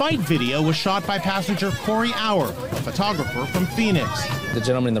 The fight video was shot by passenger Corey Auer, a photographer from Phoenix. The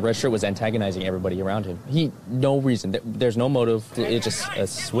gentleman in the red shirt was antagonizing everybody around him. No reason. There's no motive. It's just a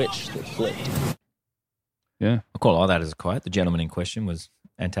switch that flipped. Yeah. I quite like that as a quote. The gentleman in question was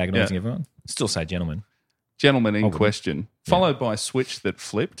antagonizing everyone. Still say gentleman. Gentleman in question, followed by a switch that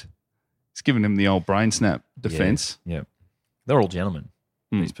flipped. It's given him the old brain snap defense. Yeah. They're all gentlemen,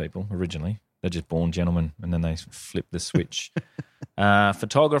 these people, originally. They're just born gentlemen, and then they flip the switch.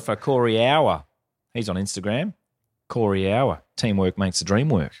 Photographer Corey Auer. He's on Instagram. Corey Auer. Teamwork makes the dream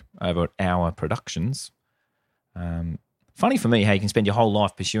work over at Auer Productions. Funny for me how you can spend your whole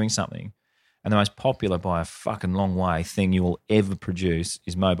life pursuing something, and the most popular by a fucking long way thing you will ever produce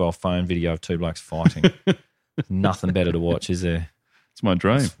is mobile phone video of two blokes fighting. Nothing better to watch, is there? It's my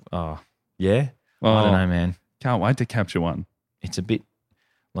dream. Oh, yeah? I don't know, man. Can't wait to capture one. It's a bit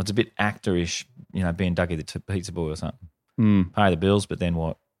actorish, being Dougie the pizza boy or something. Pay the bills, but then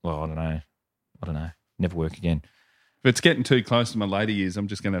what? Well, I don't know. Never work again. If it's getting too close to my later years, I'm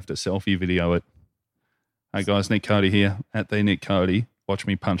just going to have to selfie video it. Hey guys, Nick Cody here at the Nick Cody. Watch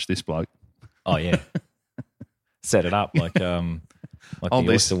me punch this bloke. Oh yeah, set it up like the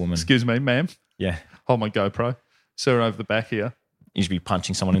oyster woman. Excuse me, ma'am. Yeah, hold my GoPro. Sir, over the back here. You should be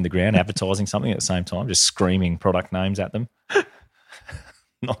punching someone in the ground, advertising something at the same time, just screaming product names at them,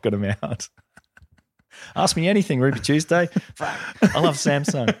 knocking them out. Ask me anything, Ruby Tuesday. I love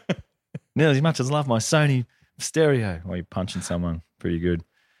Samsung nearly as much as I love my Sony stereo. While you're punching someone, pretty good.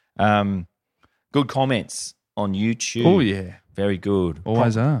 Good comments on YouTube. Oh yeah, very good.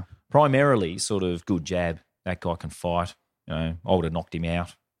 Always are. Primarily, sort of good jab. That guy can fight. I would have knocked him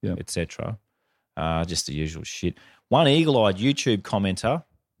out, etc. Just the usual shit. One eagle-eyed YouTube commenter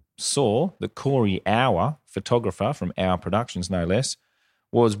saw that Corey Auer, photographer from Auer Productions, no less,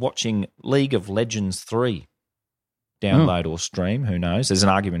 was watching League of Legends 3. Download or stream, who knows? There's an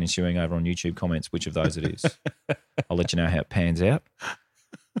argument ensuing over on YouTube comments which of those it is. I'll let you know how it pans out.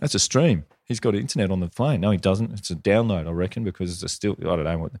 That's a stream. He's got internet on the plane. No, he doesn't. It's a download, I reckon, because it's still, I don't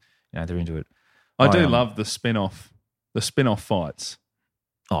know what, they're into it. I do love the spin-off fights.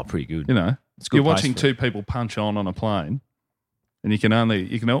 Oh, pretty good. You're watching two people punch on a plane, and you can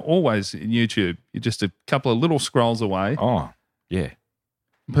always in YouTube, you're just a couple of little scrolls away. Oh, yeah.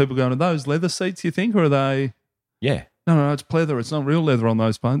 People going, are those leather seats, you think, or are they? Yeah. No, it's pleather. It's not real leather on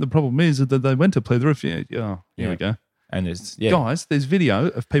those planes. The problem is that they went to pleather. Here we go. And there's guys, there's video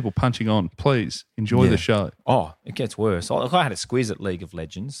of people punching on. Please enjoy the show. Oh, it gets worse. I had a squeeze at League of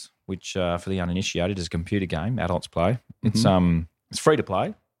Legends, which for the uninitiated is a computer game. Adults play. It's free to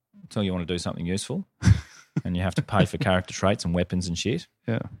play until you want to do something useful, and you have to pay for character traits and weapons and shit.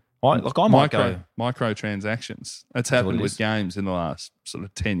 Yeah. I might go microtransactions. That's happened with games in the last sort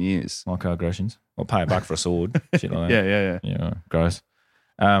of 10 years. Microaggressions. Or pay $1 for a sword. Shit like that. Yeah. Yeah, gross.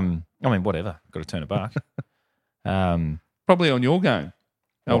 I mean, whatever. Got to turn it back. Probably on your game,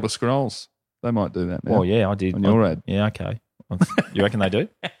 Elder Scrolls. They might do that now. Well, yeah, I did. On your ad. Yeah, okay. You reckon they do?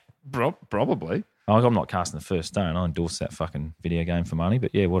 Probably. I'm not casting the first stone. I endorse that fucking video game for money,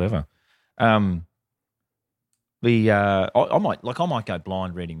 but yeah, whatever. I might go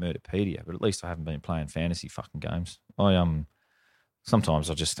blind reading Murderpedia, but at least I haven't been playing fantasy fucking games. Sometimes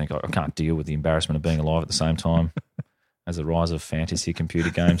I just think I can't deal with the embarrassment of being alive at the same time as the rise of fantasy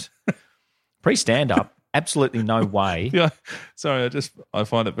computer games. Pre-stand-up, absolutely no way. Yeah, sorry, I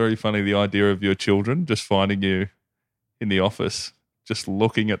find it very funny, the idea of your children just finding you in the office, just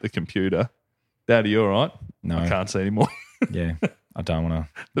looking at the computer. Daddy, you all right? No. I can't see anymore. Yeah, I don't want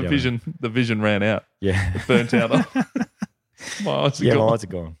to. The vision ran out. Yeah. It burnt out. My eyes are gone. My eyes are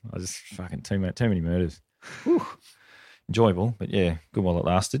gone. I just fucking too many murders. Whew. Enjoyable, but yeah, good while it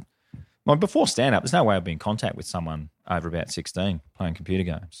lasted. Well, before stand-up, there's no way I'd be in contact with someone over about 16 playing computer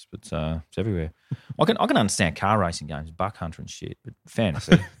games, but it's everywhere. I can understand car racing games, buck hunter and shit, but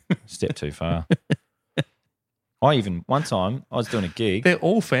fantasy, step too far. One time, I was doing a gig. They're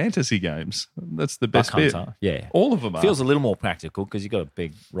all fantasy games. That's the best bit. Yeah. All of them are. Feels a little more practical because you've got a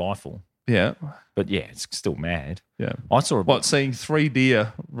big rifle. Yeah. But yeah, it's still mad. Yeah. I saw seeing 3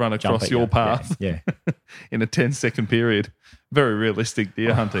 deer run across your path yeah. in a 10-second period. Very realistic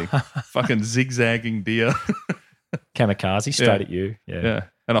deer hunting. Fucking zigzagging deer. Kamikaze straight at you. Yeah.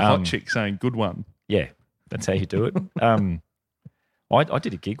 And a hot chick saying, good one. Yeah. That's how you do it. I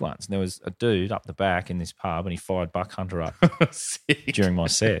did a gig once, and there was a dude up the back in this pub, and he fired Buck Hunter up during my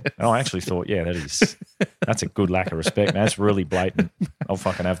set. And I actually thought, that's a good lack of respect, man. That's really blatant. I'll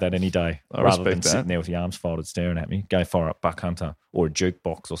fucking have that any day. Rather than sitting there with your arms folded staring at me. Go fire up Buck Hunter or a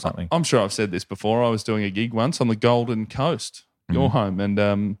jukebox or something. I'm sure I've said this before. I was doing a gig once on the Golden Coast, your home,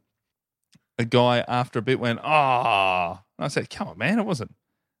 and a guy after a bit went, I said, come on, man, it wasn't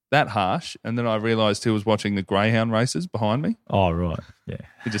that harsh. And then I realised he was watching the greyhound races behind me. Oh, right. Yeah.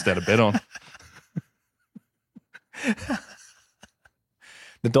 He just had a bet on.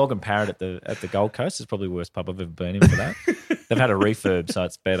 The Dog and Parrot at the Gold Coast is probably the worst pub I've ever been in for that. They've had a refurb, so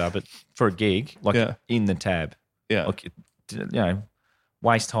it's better. But for a gig, in the tab,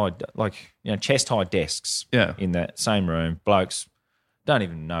 waist high, chest high desks in that same room. Blokes don't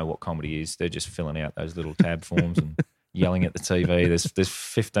even know what comedy is. They're just filling out those little tab forms and yelling at the TV. There's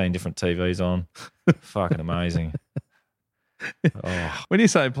 15 different TVs on. Fucking amazing. Oh. When you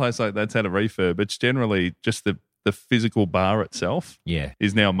say a place like that's had a refurb, it's generally just the physical bar itself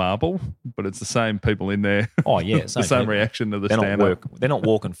is now marble, but it's the same people in there. Oh, yeah. the same reaction to the stand-up. They're not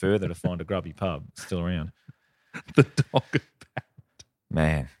walking further to find a grubby pub. It's still around. The Dog and Parrot.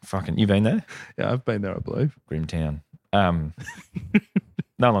 Man, fucking, you been there? Yeah, I've been there, I believe. Grimtown. No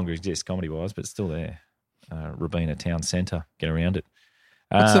longer exists comedy-wise, but it's still there. Robina Town Centre. Get around it.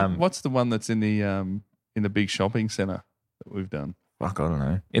 What's the one that's in the big shopping centre that we've done? Fuck, I don't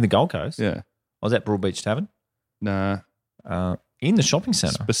know. In the Gold Coast? Yeah. Was that Broadbeach Tavern? Nah. In the shopping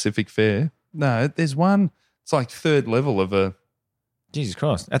centre? Pacific Fair. No, there's one. It's like third level of a... Jesus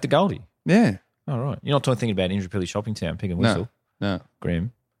Christ. At the Goldie? Yeah. Oh, right. You're not thinking about Indooroopilly Shopping Town, Pig and Whistle? No.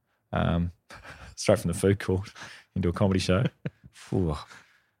 Grim. Straight from the food court into a comedy show.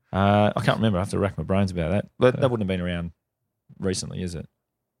 I can't remember. I have to rack my brains about that. But that wouldn't have been around recently, is it?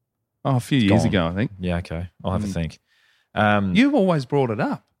 Oh, a few years ago, I think. Yeah, okay. I'll have a think. You've always brought it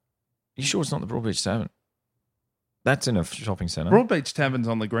up. You sure it's not the Broadbeach Tavern? That's in a shopping centre. Broadbeach Tavern's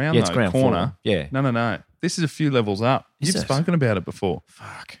on the ground, it's ground corner. floor. Yeah. No. This is a few levels up. You've spoken about it before.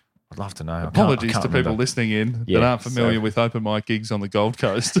 Fuck. I'd love to know. Apologies I can't to remember. people listening in that aren't familiar with open mic gigs on the Gold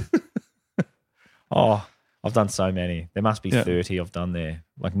Coast. Oh, I've done so many. There must be 30 I've done there,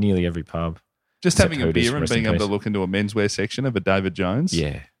 like nearly every pub. Just Except having a Hooters, beer and rest being in able to peace. look into a menswear section of a David Jones.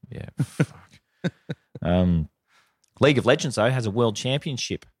 Yeah. Fuck. League of Legends, though, has a world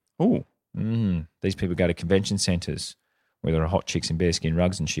championship. Oh. These people go to convention centres where there are hot chicks in bearskin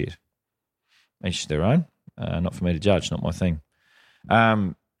rugs and shit. Each their own. Not for me to judge, not my thing.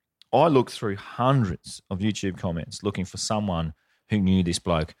 I looked through hundreds of YouTube comments looking for someone who knew this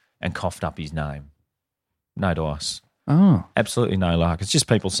bloke and coughed up his name. No dice. Oh. Absolutely no luck. It's just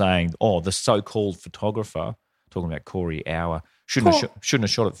people saying, the so-called photographer, talking about Corey Hour, shouldn't have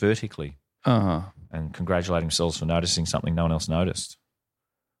shot it vertically. And congratulating themselves for noticing something no one else noticed.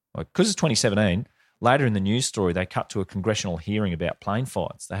 Because it's 2017, later in the news story, they cut to a congressional hearing about plane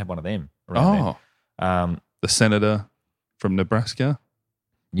fights. They had one of them around there. The senator from Nebraska.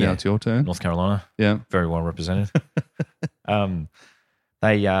 Yeah. Now it's your turn. North Carolina. Yeah. Very well represented.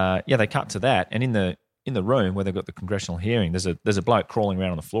 They cut to that, and in the room where they've got the congressional hearing, there's a bloke crawling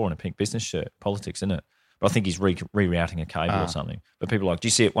around on the floor in a pink business shirt. Politics, isn't it? But I think he's rerouting a cable or something. But people are like, do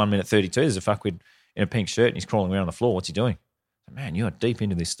you see at 1 minute 32, there's a fuckwit in a pink shirt and he's crawling around on the floor. What's he doing? Man, you are deep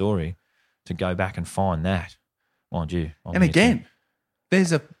into this story to go back and find that. Mind you. And again,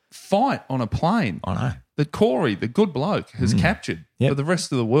 there's a fight on a plane. I know. That Corey, the good bloke, has captured for the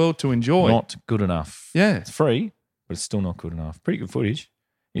rest of the world to enjoy. Not good enough. Yeah. It's free, but it's still not good enough. Pretty good footage.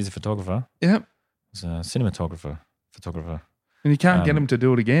 He's a photographer. Yep. He's a cinematographer. And you can't get him to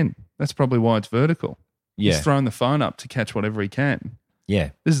do it again. That's probably why it's vertical. Yeah. He's thrown the phone up to catch whatever he can.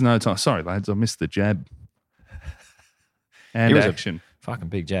 Yeah. This is no time. Sorry, lads, I missed the jab. And It was action. A fucking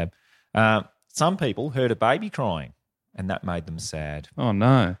big jab. Some people heard a baby crying, and that made them sad. Oh,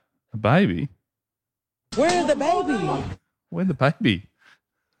 no. A baby? Where's the baby? Where's the baby?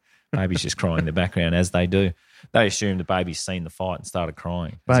 Baby's just crying in the background, as they do. They assume the baby's seen the fight and started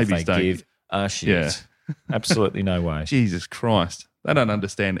crying. As if Babies they don't give a shit. Yeah. Absolutely no way. Jesus Christ. They don't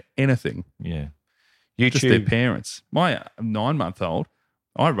understand anything. Yeah. Just their parents. My 9-month-old,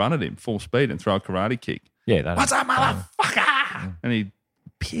 I run at him full speed and throw a karate kick. Yeah. What's up, motherfucker? And he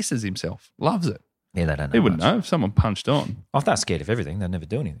pisses himself. Loves it. Yeah, they don't know. He wouldn't much. know if someone punched on. If they're scared of everything, they'll never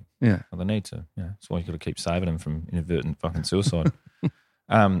do anything. Yeah. Well, they need to. Yeah. That's why you've got to keep saving them from inadvertent fucking suicide.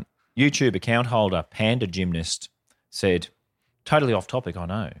 YouTube account holder Panda Gymnast said, totally off topic, I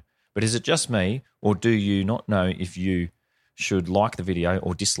know, but is it just me, or do you not know if you should like the video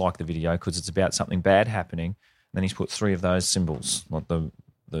or dislike the video because it's about something bad happening? And then he's put 3 of those symbols, like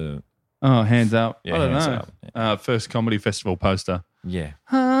the Oh, hands up. Yeah, I don't hands know. up. First comedy festival poster. Yeah.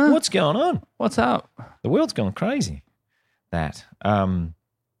 Huh? What's going on? What's up? The world's gone crazy. That. I'm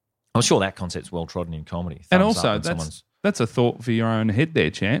sure that concept's well trodden in comedy. And Thumbs up also, when someone's... that's a thought for your own head there,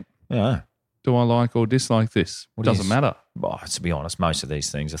 Chant. Yeah. Do I like or dislike this? What Doesn't is? matter. Well, to be honest, most of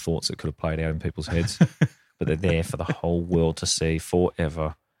these things are thoughts that could have played out in people's heads, but they're there for the whole world to see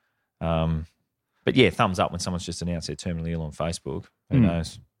forever. But yeah, thumbs up when someone's just announced they're terminally ill on Facebook. Who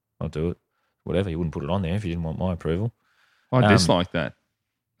knows? I'll do it. Whatever. You wouldn't put it on there if you didn't want my approval. I dislike that.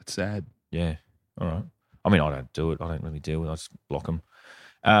 It's sad. Yeah. All right. I mean, I don't do it. I don't really deal with it. I just block them.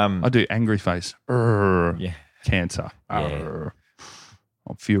 I do angry face. Yeah. Cancer. Yeah.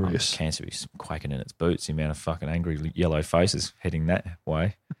 I'm furious. Cancer is quaking in its boots. The amount of fucking angry yellow faces heading that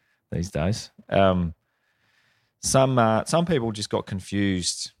way these days. Some people just got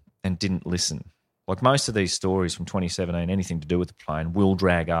confused and didn't listen. Like most of these stories from 2017, anything to do with the plane, will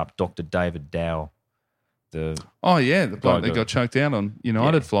drag up Dr. David Dow. The bloke that got choked out on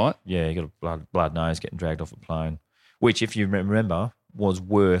United flight. Yeah, he got a blood nose getting dragged off a plane, which, if you remember, was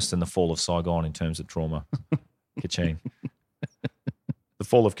worse than the fall of Saigon in terms of trauma. Kachin. The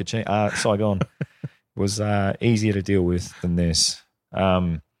fall of Saigon was easier to deal with than this.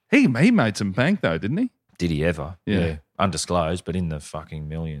 He made some bank though, didn't he? Did he ever? Yeah. Undisclosed, but in the fucking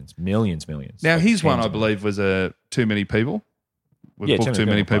millions. Now, his one, I believe, was too many people. We booked too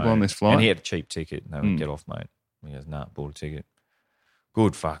many people on this flight. And he had a cheap ticket. No, get off, mate. He goes, nah, bought a ticket.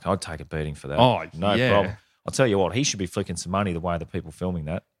 Good fuck. I'd take a beating for that. Oh, no yeah. problem. I'll tell you what, he should be flicking some money the way the people filming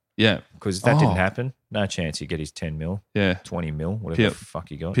that. Yeah. Because if that didn't happen, no chance he'd get his 10 mil, yeah, 20 mil, whatever the fuck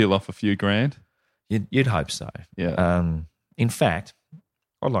he got. Peel off a few grand. You'd hope so. Yeah. In fact,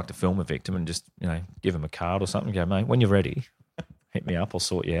 I'd like to film a victim and just, give him a card or something and go, mate, when you're ready, hit me up, I'll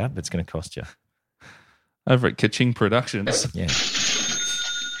sort you out, but it's going to cost you. Over at Kaching Productions. Yeah.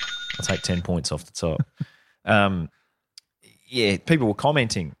 I'll take 10 points off the top. People were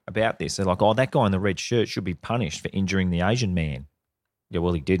commenting about this. They're like, oh, that guy in the red shirt should be punished for injuring the Asian man. Yeah,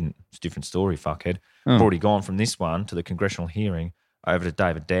 well, he didn't. It's a different story, fuckhead. I've already gone from this one to the congressional hearing over to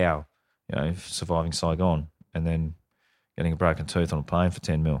David Dow, surviving Saigon and then getting a broken tooth on a plane for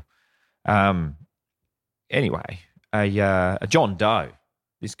 10 mil. Anyway, a John Doe,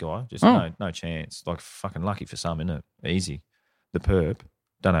 this guy, just no chance. Like fucking lucky for some, isn't it? Easy. The perp,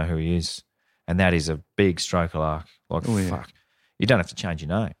 don't know who he is. And that is a big stroke of luck. Like, fuck. You don't have to change your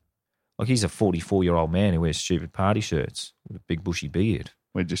name. Like, he's a 44-year-old man who wears stupid party shirts with a big bushy beard.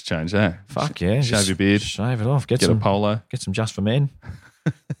 We'd just change that. Fuck yeah. Shave your beard. Shave it off. Get a polo. Get some Just for Men.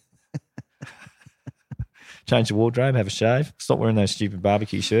 Change the wardrobe, have a shave. Stop wearing those stupid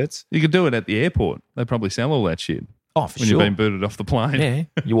barbecue shirts. You could do it at the airport. They probably sell all that shit. Oh, for when sure. When you've been booted off the plane. Yeah.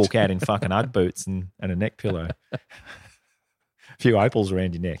 You walk out in fucking Ugg boots and a neck pillow. A few opals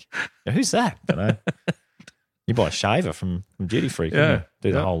around your neck. Now, who's that? Don't know. You buy a shaver from Duty Free, couldn't you?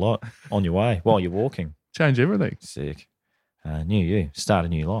 Do the whole lot on your way while you're walking. Change everything. Sick. New you. Start a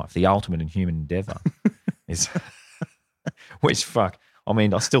new life. The ultimate in human endeavour is... Which, fuck... I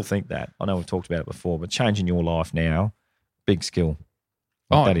mean, I still think that. I know we've talked about it before, but changing your life now, big skill.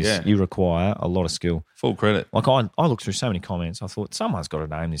 You require a lot of skill. Full credit. Like, I looked through so many comments. I thought, someone's got to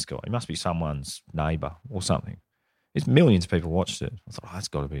name this guy. He must be someone's neighbour or something. It's millions of people watched it. I thought, that's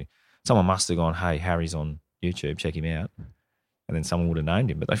got to be. Someone must have gone, hey, Harry's on YouTube, check him out. And then someone would have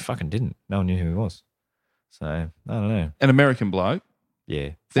named him, but they fucking didn't. No one knew who he was. So, I don't know. An American bloke.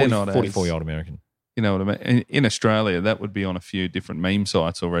 Yeah. They're not 44-year-old American. You know what I mean? In Australia, that would be on a few different meme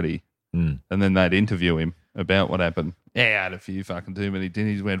sites already. And then they'd interview him about what happened. Yeah, I had a few fucking too many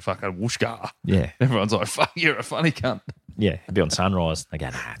dinnies, went fucking whooshka. Yeah. Everyone's like, fuck, you're a funny cunt. Yeah, he'd be on Sunrise. They go,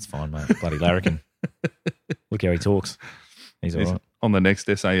 nah, it's fine, mate. Bloody larrikin. Look how he talks. He's all right. On the next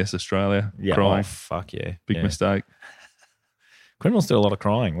SAS Australia, crying. Oh, fuck yeah. Big mistake. Criminals do a lot of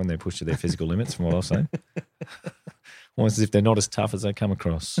crying when they're pushed to their physical limits, from what I've seen. Almost as if they're not as tough as they come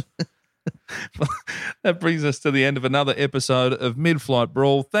across. That brings us to the end of another episode of Mid-Flight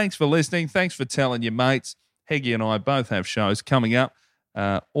Brawl. Thanks for listening. Thanks for telling your mates. Heggie and I both have shows coming up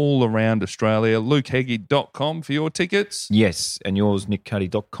all around Australia. LukeHeggie.com for your tickets. Yes, and yours,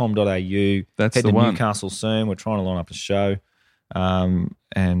 nickcuddy.com.au. That's Head the to one. Newcastle soon. We're trying to line up a show. And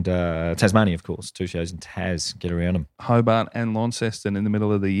Tasmania, of course. 2 shows in Tas. Get around them. Hobart and Launceston in the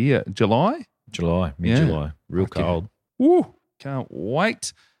middle of the year. July, mid-July. Yeah. Real cold. Woo, can't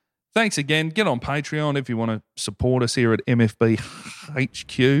wait. Thanks again. Get on Patreon if you want to support us here at MFB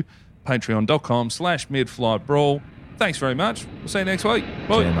HQ. Patreon.com/midflightbrawl. Thanks very much. We'll see you next week.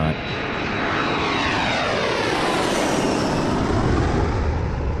 Bye. See you, mate.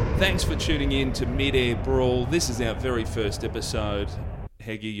 Thanks for tuning in to Mid-Air Brawl. This is our very first episode.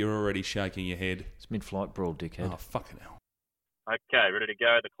 Heggie, you're already shaking your head. It's Mid-Flight Brawl, dickhead. Oh, fucking hell. Okay, ready to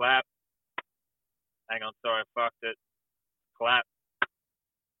go. The clap. Hang on, sorry, I fucked it. Clap.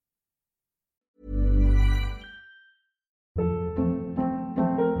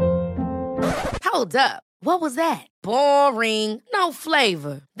 Hold up. What was that? Boring. No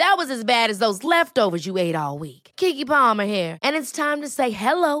flavor. That was as bad as those leftovers you ate all week. Keke Palmer here, and it's time to say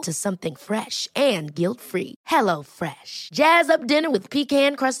hello to something fresh and guilt-free. Hello Fresh. Jazz up dinner with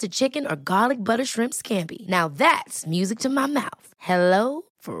pecan-crusted chicken or garlic butter shrimp scampi. Now that's music to my mouth. Hello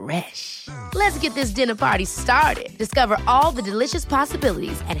Fresh. Let's get this dinner party started. Discover all the delicious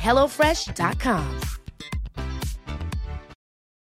possibilities at HelloFresh.com.